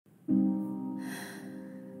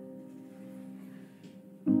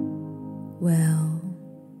Well,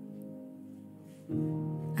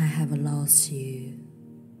 I have lost you,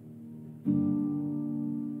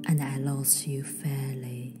 and I lost you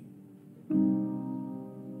fairly.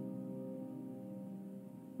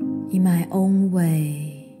 In my own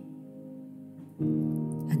way,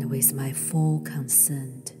 and with my full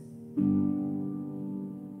consent.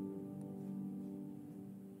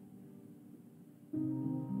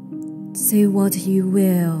 Say what you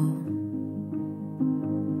will.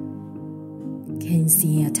 Can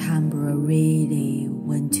see a tumbrel really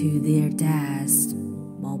went to their deaths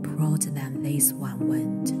more prompt than this one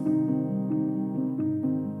went.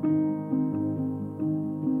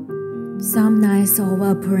 Some nights of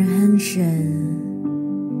apprehension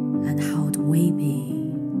and hard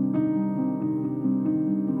weeping,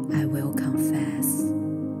 I will confess.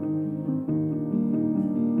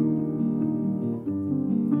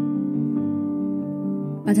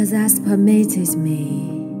 But that's permitted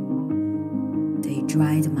me. They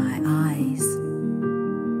dried my eyes.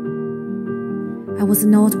 I was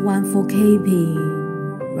not one for keeping,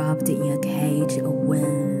 wrapped in a cage a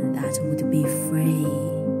wind that would be free.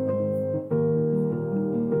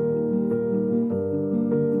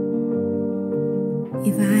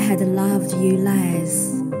 If I had loved you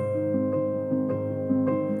less,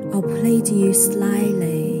 or played you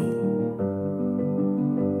slyly,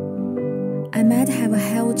 I might have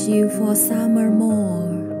held you for a summer more.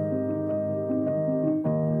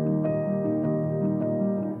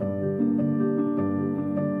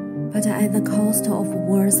 But at the cost of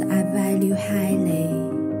words I value highly,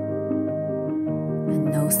 and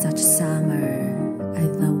no such summer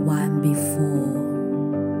as the one before.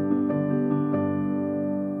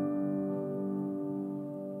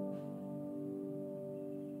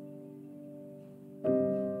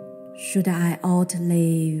 Should I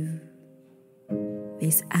outlive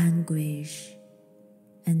this anguish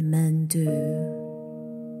and men do,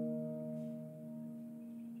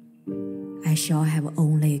 I shall have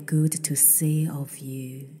only good to say of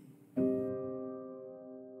you.